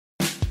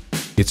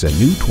It's a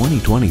new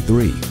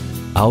 2023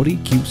 Audi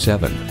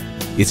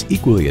Q7. It's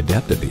equally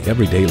adept at the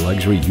everyday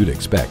luxury you'd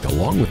expect,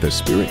 along with the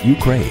spirit you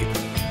crave.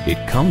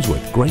 It comes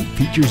with great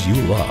features you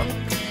love.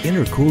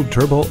 Intercooled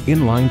turbo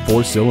inline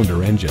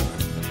 4-cylinder engine,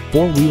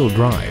 4-wheel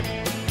drive,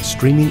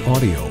 streaming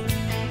audio,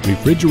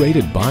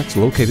 refrigerated box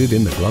located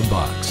in the glove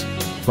box,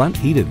 front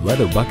heated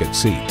leather bucket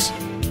seats,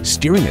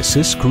 steering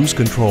assist cruise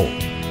control,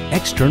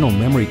 external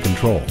memory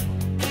control,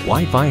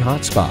 Wi-Fi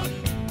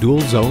hotspot, dual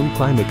zone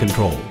climate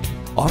control,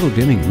 auto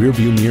dimming rear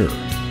view mirror,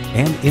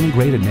 and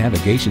integrated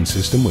navigation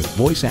system with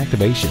voice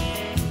activation.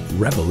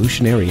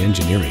 Revolutionary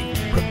engineering,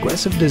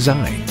 progressive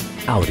design,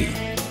 Audi.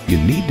 You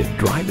need to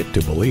drive it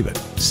to believe it.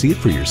 See it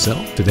for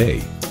yourself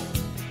today.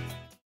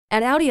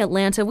 At Audi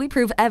Atlanta, we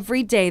prove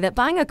every day that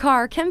buying a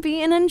car can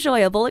be an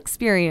enjoyable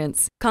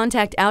experience.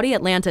 Contact Audi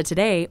Atlanta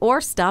today or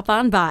stop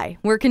on by.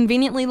 We're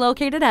conveniently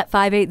located at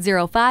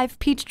 5805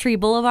 Peachtree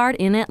Boulevard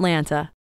in Atlanta.